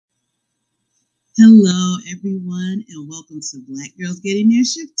Hello, everyone, and welcome to Black Girls Getting Their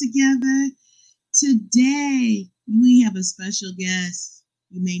Shift Together. Today, we have a special guest.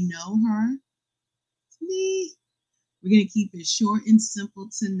 You may know her. It's me. We're going to keep it short and simple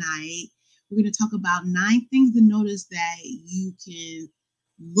tonight. We're going to talk about 9 things to notice that you can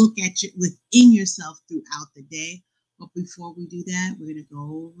look at within yourself throughout the day. But before we do that, we're going to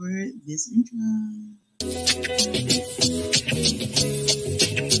go over this intro.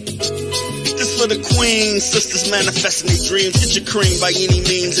 This for the queens, sisters manifesting their dreams. Get your cream by any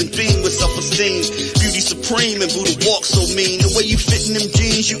means and beam with self-esteem. Beauty supreme and Buddha walk so mean. The way you fit in them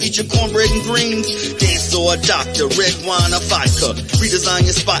jeans, you eat your cornbread and greens. Dance or a doctor, red wine or vodka. Redesign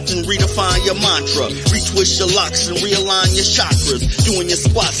your spot and redefine your mantra. Retwist your locks and realign your chakras. Doing your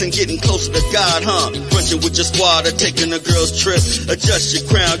squats and getting closer to God, huh? Brunching with your squad or taking a girl's trip. Adjust your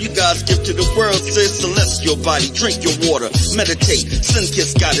crown, you God's gift to the world, sis. Celestial body, drink your water. Meditate, sun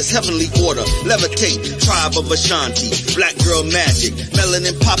kiss goddess, heavenly order. Levitate, tribe of Ashanti, black girl magic.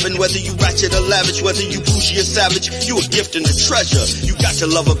 Melanin popping, whether you ratchet or lavish, whether you bougie or savage, you a gift and a treasure. You got to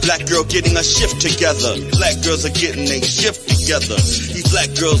love a black girl getting a shift together. Black girls are getting a shift together. These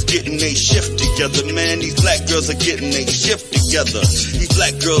black girls getting a shift together, man. These black girls are getting a shift together. These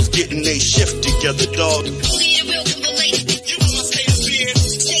black girls getting a shift together, dog.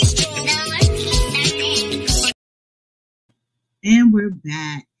 And we're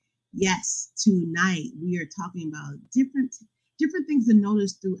back. Yes, tonight we are talking about different things to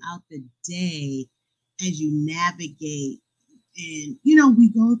notice throughout the day as you navigate. And we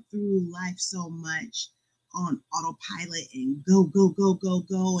go through life so much on autopilot and go, go, go, go,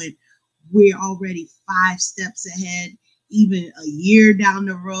 go. And we're already 5 steps ahead, even a year down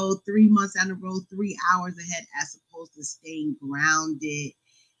the road, 3 months down the road, 3 hours ahead, as opposed to staying grounded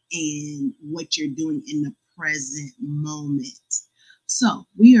in what you're doing in the present moment. So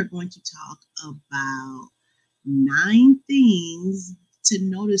we are going to talk about 9 things to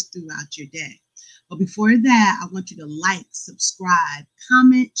notice throughout your day. But before that, I want you to like, subscribe,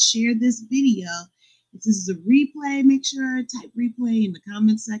 comment, share this video. If this is a replay, make sure to type replay in the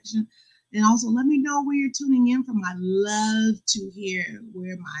comment section. And also let me know where you're tuning in from. I love to hear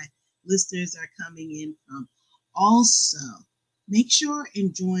where my listeners are coming in from. Also, make sure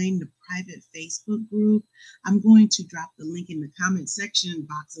and join the private Facebook group. I'm going to drop the link in the comment section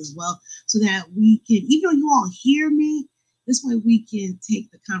box as well so that we can, even though you all hear me, this way we can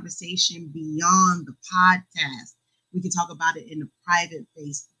take the conversation beyond the podcast. We can talk about it in the private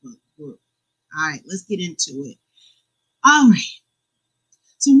Facebook group. All right, let's get into it. All right.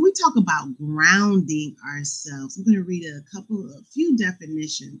 So when we talk about grounding ourselves, I'm going to read a few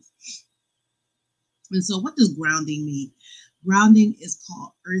definitions. And so what does grounding mean? Grounding is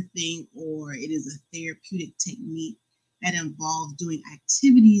called earthing, or it is a therapeutic technique that involves doing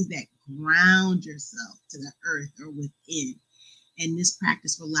activities that ground yourself to the earth or within. And this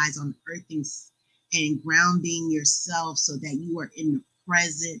practice relies on earthing and grounding yourself so that you are in the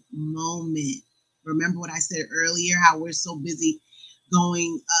present moment. Remember what I said earlier, how we're so busy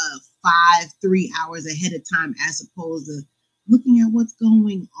going 3 hours ahead of time as opposed to looking at what's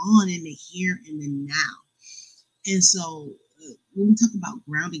going on in the here and the now. And so when we talk about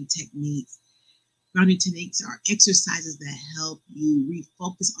grounding techniques are exercises that help you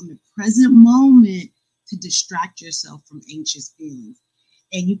refocus on the present moment to distract yourself from anxious feelings.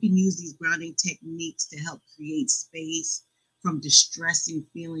 And you can use these grounding techniques to help create space from distressing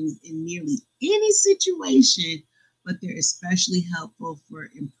feelings in nearly any situation, but they're especially helpful for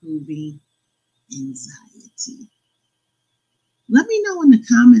improving anxiety. Let me know in the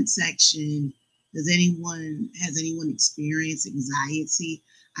comment section, has anyone experienced anxiety?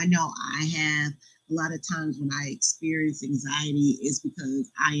 I know I have. A lot of times when I experience anxiety is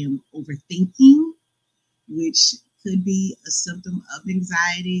because I am overthinking, which could be a symptom of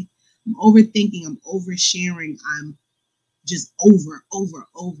anxiety. I'm overthinking, I'm oversharing, I'm just over,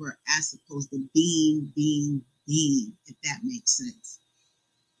 as opposed to being, if that makes sense.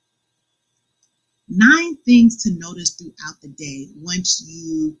 9 things to notice throughout the day once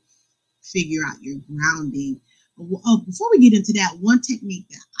you figure out your grounding. Before we get into that, one technique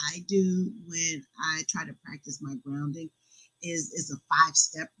that I do when I try to practice my grounding is a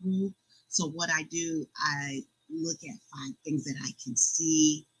 5-step rule. So what I do, I look at 5 things that I can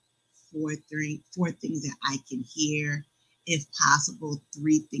see, 4 things that I can hear, if possible,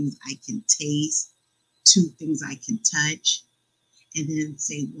 3 things I can taste, 2 things I can touch, and then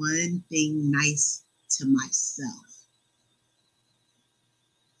say 1 thing nice to myself.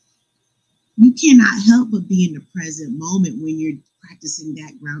 You cannot help but be in the present moment when you're practicing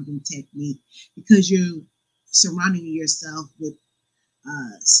that grounding technique because you're surrounding yourself with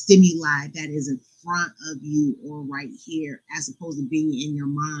stimuli that is in front of you or right here, as opposed to being in your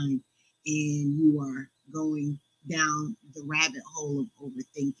mind and you are going down the rabbit hole of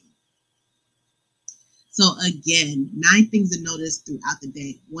overthinking. So again, 9 things to notice throughout the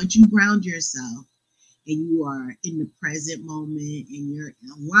day. Once you ground yourself and you are in the present moment and you're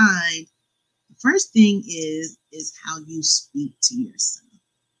aligned, the first thing is how you speak to yourself.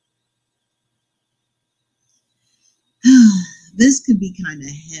 This could be kind of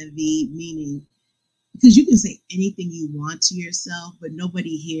heavy, meaning because you can say anything you want to yourself, but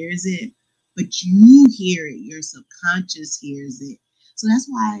nobody hears it, but you hear it. Your subconscious hears it. So that's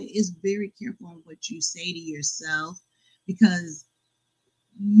why it's very careful on what you say to yourself, because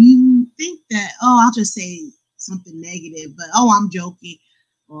you think that, oh, I'll just say something negative, but oh, I'm joking,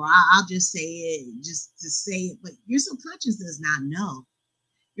 or I'll just say it just to say it. But your subconscious does not know.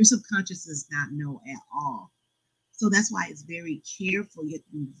 Your subconscious does not know at all. So that's why it's very careful. You have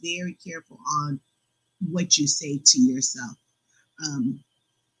to be very careful on what you say to yourself.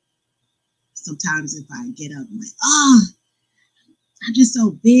 Sometimes if I get up, I'm like, oh, I'm just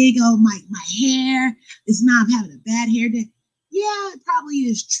so big. Oh, my hair. It's not, I'm having a bad hair day. Yeah, it probably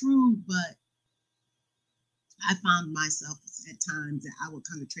is true, but I found myself at times that I would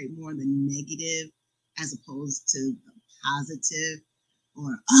concentrate more on the negative as opposed to the positive.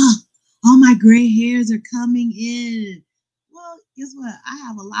 Or, oh, my gray hairs are coming in. Well, guess what? I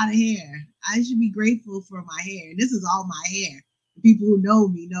have a lot of hair. I should be grateful for my hair. This is all my hair. The people who know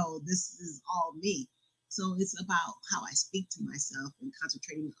me know this is all me. So it's about how I speak to myself and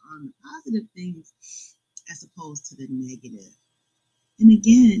concentrating on the positive things as opposed to the negative. And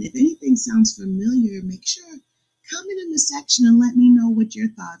again, if anything sounds familiar, make sure comment in the section and let me know what your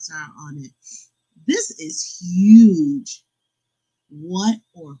thoughts are on it. This is huge. What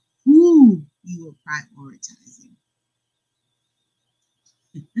or who you are prioritizing.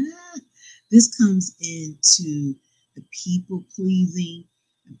 This comes into the people pleasing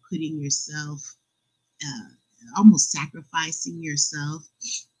and putting yourself, almost sacrificing yourself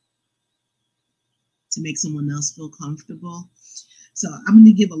to make someone else feel comfortable. So I'm going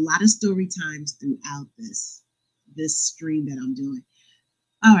to give a lot of story times throughout this stream that I'm doing.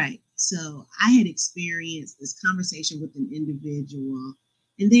 All right. So I had experienced this conversation with an individual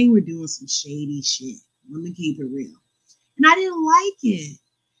and they were doing some shady shit. Let me keep it real. And I didn't like it,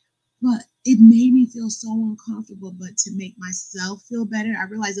 but it made me feel so uncomfortable. But to make myself feel better, I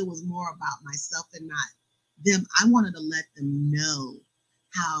realized it was more about myself and not them. I wanted to let them know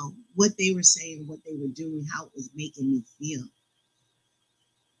how what they were saying, what they were doing, how it was making me feel.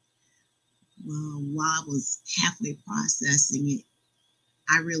 Well, while I was halfway processing it,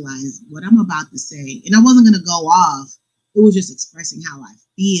 I realized what I'm about to say, and I wasn't going to go off. It was just expressing how I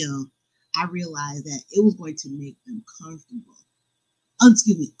feel. I realized that it was going to make them uncomfortable.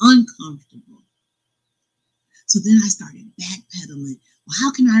 So then I started backpedaling. Well,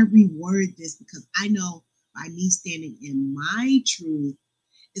 how can I reword this? Because I know by me standing in my truth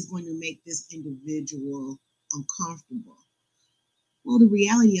is going to make this individual uncomfortable. Well, the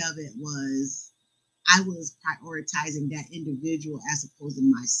reality of it was I was prioritizing that individual as opposed to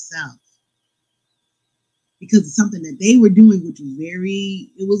myself. Because it's something that they were doing, which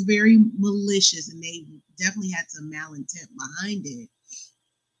was very malicious, and they definitely had some malintent behind it.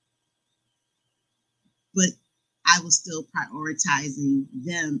 But I was still prioritizing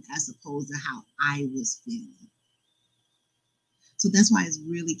them as opposed to how I was feeling. So that's why it's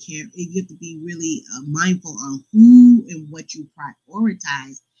really you have to be really mindful on who and what you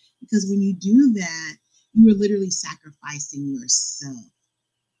prioritize. Because when you do that, you are literally sacrificing yourself.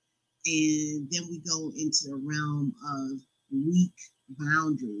 And then we go into the realm of weak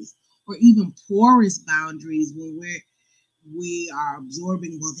boundaries or even porous boundaries when we are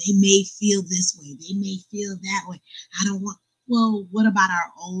absorbing, well, they may feel this way, they may feel that way. I don't want, well, what about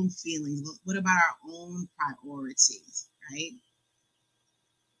our own feelings? What about our own priorities, right?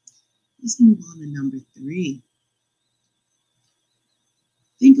 Let's move on to number 3.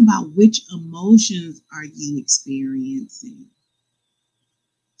 Think about which emotions are you experiencing.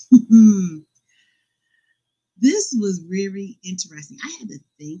 This was very interesting. I had to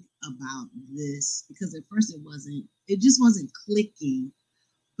think about this because at first it just wasn't clicking.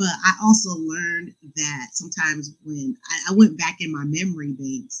 But I also learned that sometimes when I went back in my memory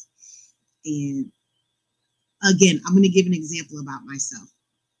banks, and again, I'm going to give an example about myself.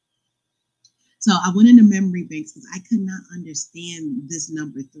 So I went into memory banks because I could not understand this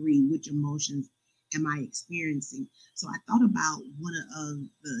number 3, which emotions am I experiencing? So I thought about one of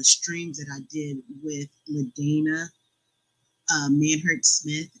the streams that I did with LaDana Manhurt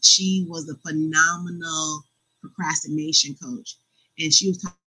Smith. She was a phenomenal procrastination coach. And she was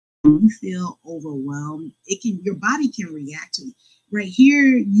talking, when you feel overwhelmed, your body can react to it. Right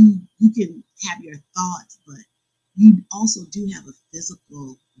here, you can have your thoughts, but you also do have a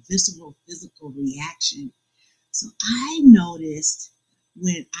visceral physical reaction. So I noticed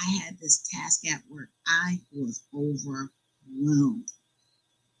when I had this task at work, I was overwhelmed.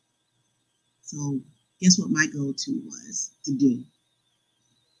 So guess what my go-to was to do?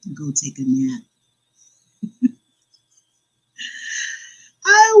 Go take a nap.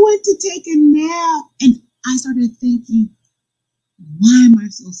 I went to take a nap and I started thinking, why am I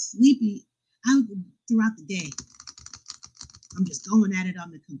so sleepy? Throughout the day, I'm just going at it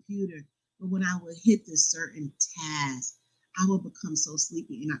on the computer. But when I would hit this certain task, I would become so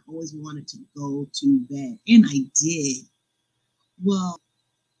sleepy and I always wanted to go to bed. And I did. Well,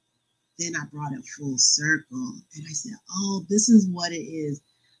 then I brought it full circle and I said, oh, this is what it is,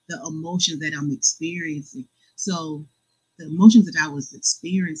 the emotions that I'm experiencing. So the emotions that I was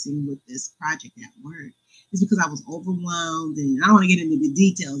experiencing with this project at work is because I was overwhelmed, and I don't want to get into the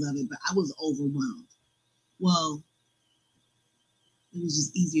details of it, but I was overwhelmed. Well, it was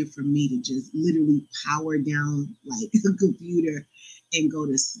just easier for me to just literally power down like a computer and go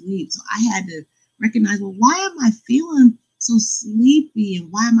to sleep. So I had to recognize, well, why am I feeling so sleepy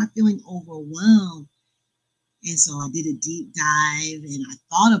and why am I feeling overwhelmed? And so I did a deep dive and I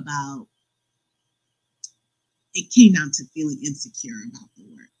thought about, it came down to feeling insecure about the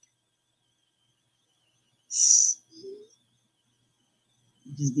work. Just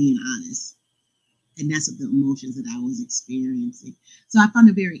being honest. And that's what the emotions that I was experiencing. So I found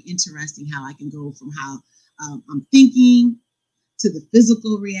it very interesting how I can go from how I'm thinking to the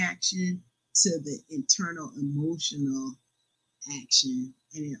physical reaction to the internal emotional action.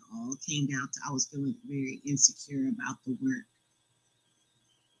 And it all came down to I was feeling very insecure about the work.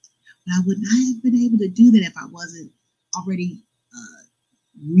 But I would not have been able to do that if I wasn't already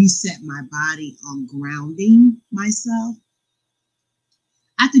reset my body on grounding myself.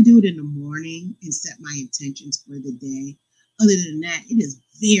 I have to do it in the morning and set my intentions for the day. Other than that, it is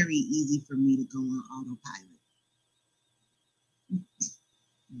very easy for me to go on autopilot.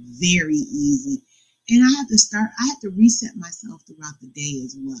 Very easy. And I have to reset myself throughout the day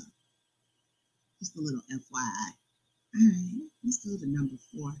as well. Just a little FYI. All right, let's go to number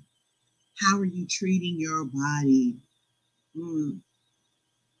 4. How are you treating your body?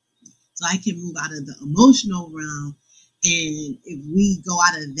 So I can move out of the emotional realm. And if we go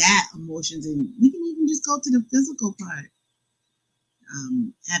out of that emotions, and we can even just go to the physical part.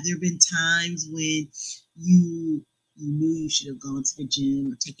 Have there been times when you knew you should have gone to the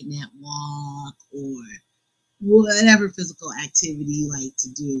gym or taken that walk or whatever physical activity you like to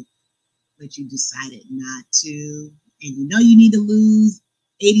do, but you decided not to, and you know you need to lose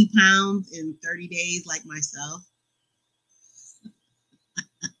 80 pounds in 30 days like myself?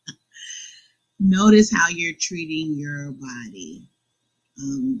 Notice how you're treating your body.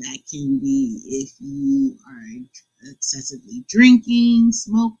 That can be if you are excessively drinking,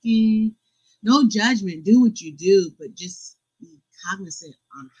 smoking. No judgment. Do what you do, but just be cognizant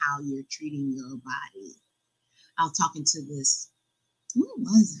on how you're treating your body. I was talking to this. Where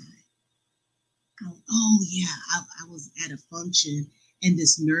was I? I was at a function, and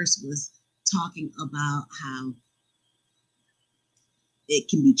this nurse was talking about how it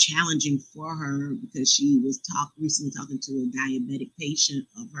can be challenging for her because she was recently talking to a diabetic patient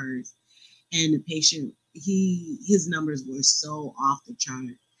of hers, and the patient, his numbers were so off the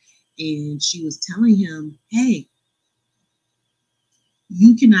chart, and she was telling him, hey,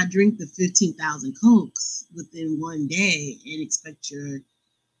 you cannot drink the 15,000 Cokes within one day and expect your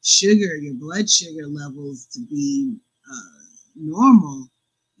blood sugar levels to be normal.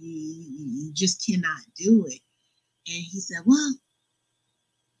 You just cannot do it. And he said, well,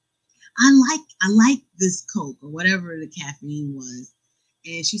 I like this Coke or whatever the caffeine was.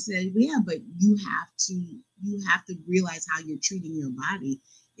 And she said, yeah, but you have to realize how you're treating your body.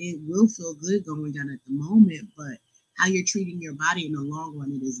 It will feel good going down at the moment, but how you're treating your body in the long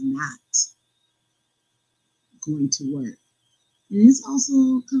run, it is not going to work. And this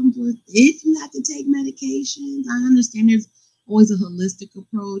also comes with, if you have to take medications, I understand there's always a holistic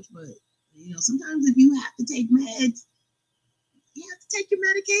approach, but sometimes if you have to take meds, you have to take your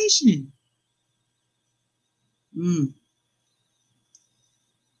medication.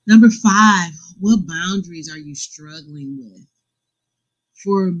 Number 5, what boundaries are you struggling with?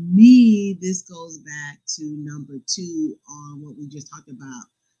 For me, this goes back to number 2 on what we just talked about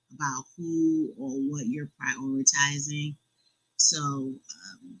who or what you're prioritizing. So,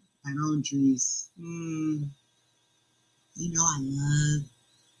 boundaries.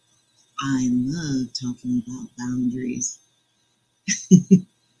 I love talking about boundaries.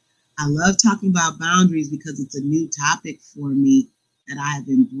 I love talking about boundaries because it's a new topic for me that I have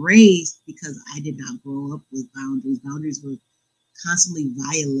embraced because I did not grow up with boundaries. Boundaries were constantly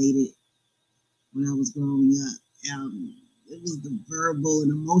violated when I was growing up. It was the verbal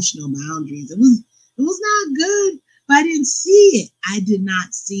and emotional boundaries. It was not good, but I didn't see it. I did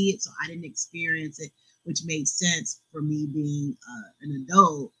not see it, so I didn't experience it, which made sense for me being an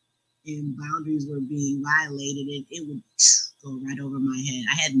adult and boundaries were being violated. It would go right over my head.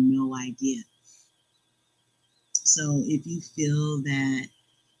 I had no idea. So if you feel that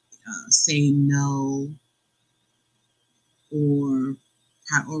saying no or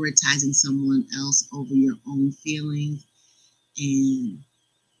prioritizing someone else over your own feelings and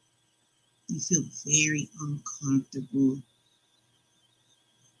you feel very uncomfortable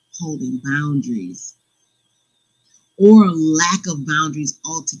holding boundaries or lack of boundaries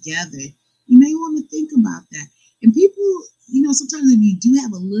altogether, you may want to think about that. And people, sometimes if you do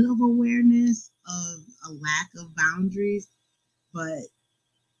have a little awareness of a lack of boundaries, but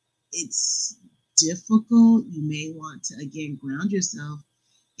it's difficult, you may want to again ground yourself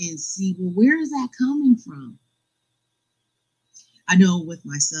and see, well, where is that coming from? I know with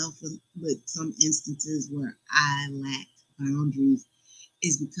myself, with some instances where I lack boundaries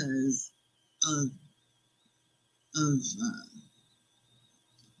is because of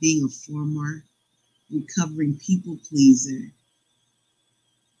being a former recovering people pleaser.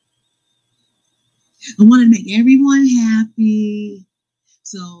 I want to make everyone happy,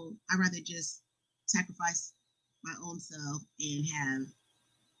 so I'd rather just sacrifice my own self and have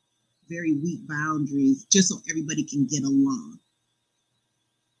very weak boundaries just so everybody can get along.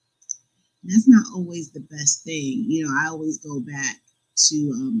 And that's not always the best thing. I always go back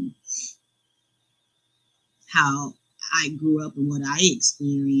to how I grew up and what I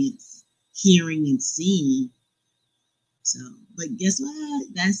experienced hearing and seeing. So, but guess what?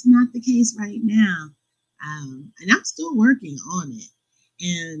 That's not the case right now. And I'm still working on it.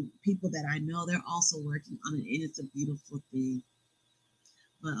 And people that I know, they're also working on it. And it's a beautiful thing.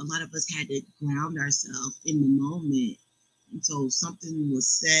 But a lot of us had to ground ourselves in the moment. And so something was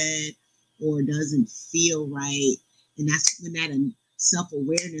said or doesn't feel right. And that's when that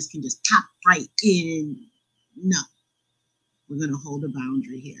self-awareness can just pop right in. No, we're going to hold a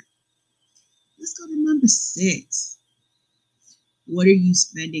boundary here. Let's go to number 6. What are you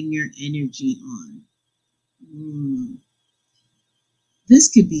spending your energy on? This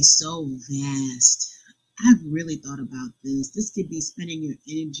could be so vast. I've really thought about this. This could be spending your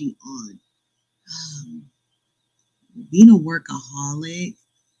energy on being a workaholic.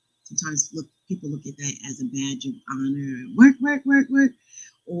 Sometimes people look at that as a badge of honor. Work.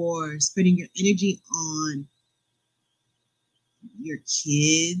 Or spending your energy on your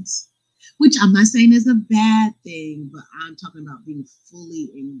kids, which I'm not saying is a bad thing, but I'm talking about being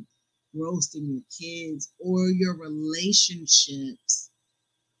fully engrossed in your kids or your relationships.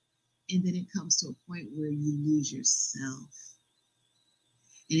 And then it comes to a point where you lose yourself.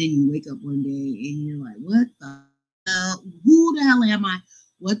 And then you wake up one day and you're like, what the hell? Who the hell am I?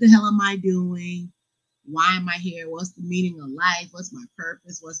 What the hell am I doing? Why am I here? What's the meaning of life? What's my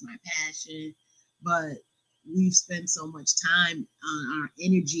purpose? What's my passion? But we've spent so much time on our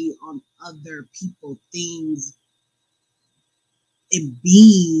energy on other people, things, and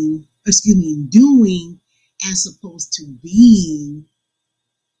doing as opposed to being.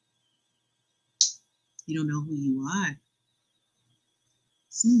 You don't know who you are.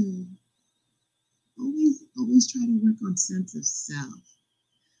 So always try to work on sense of self.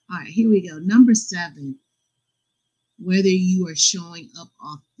 All right, here we go. Number 7, whether you are showing up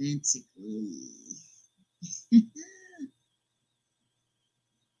authentically.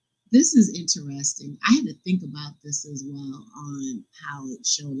 This is interesting. I had to think about this as well on how it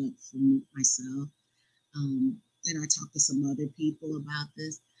showed up for myself. And I talked to some other people about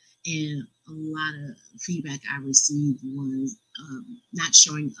this. And a lot of feedback I received was not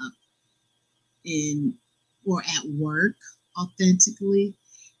showing up in or at work authentically.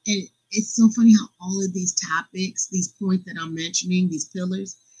 And it's so funny how all of these topics, these points that I'm mentioning, these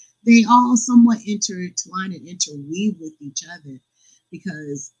pillars, they all somewhat intertwine and interweave with each other.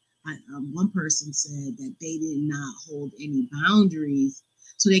 Because one person said that they did not hold any boundaries,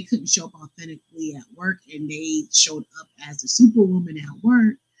 so they couldn't show up authentically at work, and they showed up as a superwoman at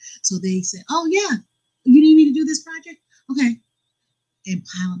work. So they said, oh yeah, you need me to do this project? Okay. And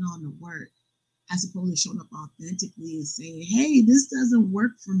piling on the work, as opposed to showing up authentically and saying, hey, this doesn't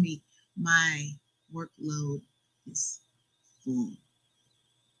work for me. My workload is full.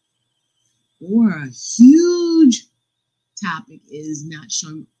 Or a huge topic is not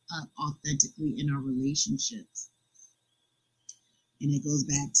showing up authentically in our relationships. And it goes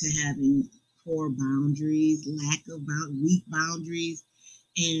back to having poor boundaries, lack of weak boundaries,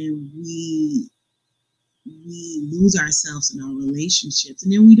 and we lose ourselves in our relationships,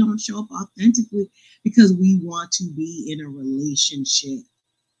 and then we don't show up authentically because we want to be in a relationship,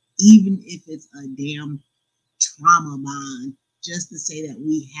 even if it's a damn trauma bond, just to say that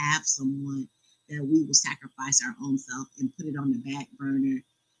we have someone, that we will sacrifice our own self and put it on the back burner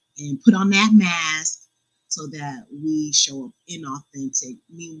and put on that mask so that we show up inauthentic.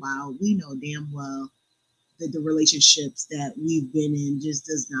 Meanwhile, we know damn well that the relationships that we've been in just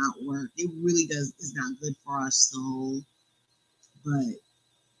does not work. It really is not good for our soul. But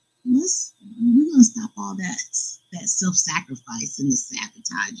we're gonna stop all that self-sacrifice and the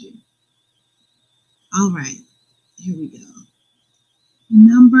sabotaging. All right, here we go.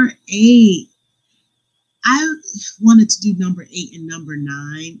 Number 8. I wanted to do number 8 and number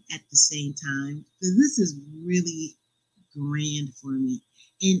 9 at the same time because this is really grand for me.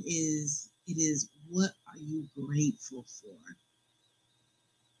 And it is what are you grateful for?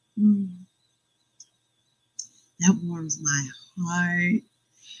 That warms my heart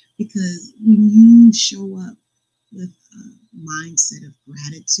because when you show up with a mindset of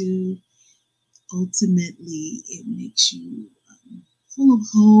gratitude, ultimately it makes you full of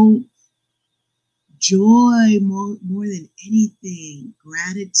hope, joy, more than anything,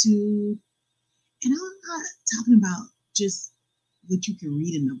 gratitude. And I'm not talking about just what you can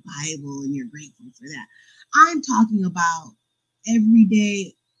read in the Bible and you're grateful for that. I'm talking about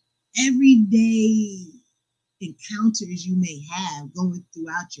everyday encounters you may have going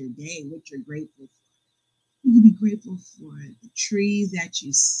throughout your day, what you're grateful for. You can be grateful for the trees that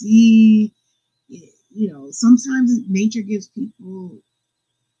you see. Sometimes nature gives people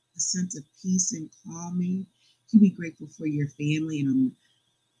a sense of peace and calming. You can be grateful for your family. And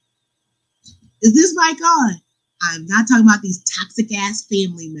is this mic on? I'm not talking about these toxic ass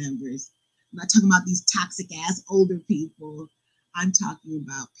family members. I'm not talking about these toxic ass older people. I'm talking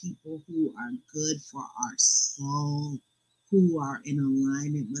about people who are good for our soul, who are in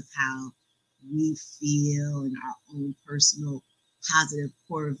alignment with how we feel and our own personal positive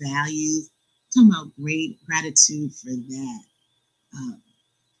core values. I'm talking about great gratitude for that.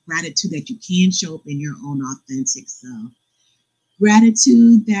 Gratitude that you can show up in your own authentic self.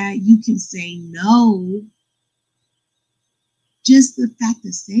 Gratitude that you can say no. Just the fact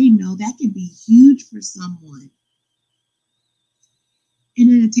to say no, that can be huge for someone. And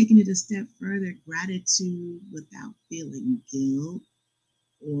then taking it a step further, gratitude without feeling guilt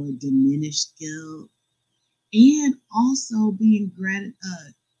or diminished guilt. And also being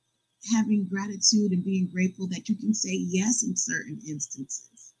having gratitude and being grateful that you can say yes in certain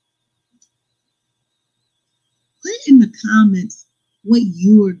instances. Put in the comments what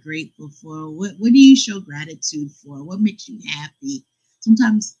you are grateful for. What do you show gratitude for? What makes you happy?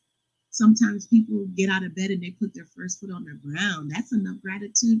 Sometimes people get out of bed and they put their first foot on the ground. That's enough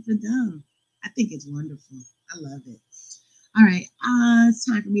gratitude for them. I think it's wonderful. I love it. All right, it's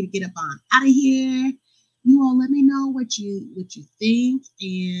time for me to get up on out of here. You all let me know what you think,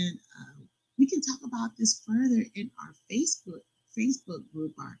 and we can talk about this further in our Facebook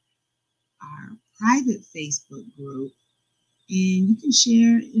group, our private Facebook group. And you can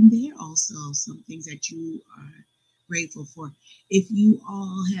share in there also some things that you are grateful for. If you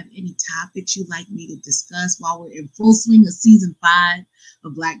all have any topics you'd like me to discuss while we're in full swing of season 5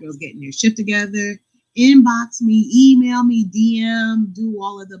 of Black Girls Getting Their Shit Together, inbox me, email me, DM, do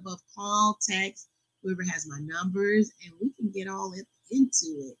all of the above, call, text, whoever has my numbers, and we can get all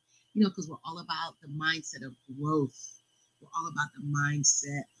into it. Because we're all about the mindset of growth. We're all about the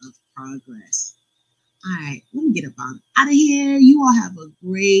mindset of progress. All right, let me get up on out of here. You all have a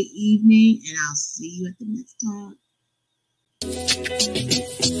great evening, and I'll see you at the next talk.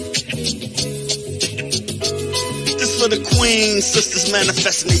 This for the queens, sisters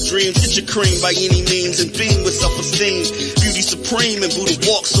manifesting their dreams. Get your cream by any means and beam with self-esteem. Beauty supreme and Buddha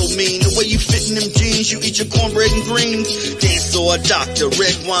walk so mean. The way you fit in them jeans, you eat your cornbread and greens. Dance or a doctor,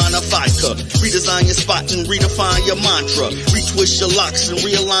 red wine or vodka. Redesign your spot and redefine your mantra. Retwist your locks and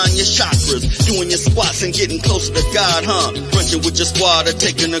realign your chakras. Doing your squats and getting closer to God, huh? Brunching with your squad or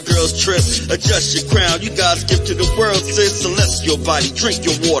taking a girl's trip. Adjust your crown, you God's gift to the world, sis. Celestial body, drink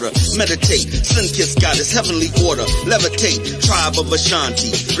your water. Meditate, sun-kissed goddess, heavenly order. Levitate, tribe of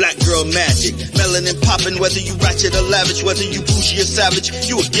Ashanti. Black girl magic, melanin popping. Whether you ratchet or lavish, whether you bougie or savage,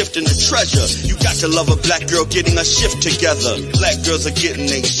 you a gift and a treasure. You got to love a black girl getting a shift together. Black girls are getting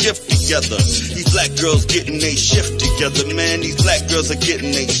a shift together. These black girls getting a shift together, man. These black girls are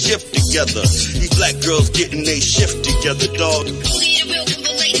getting a shift together. These black girls getting a shift together, dog.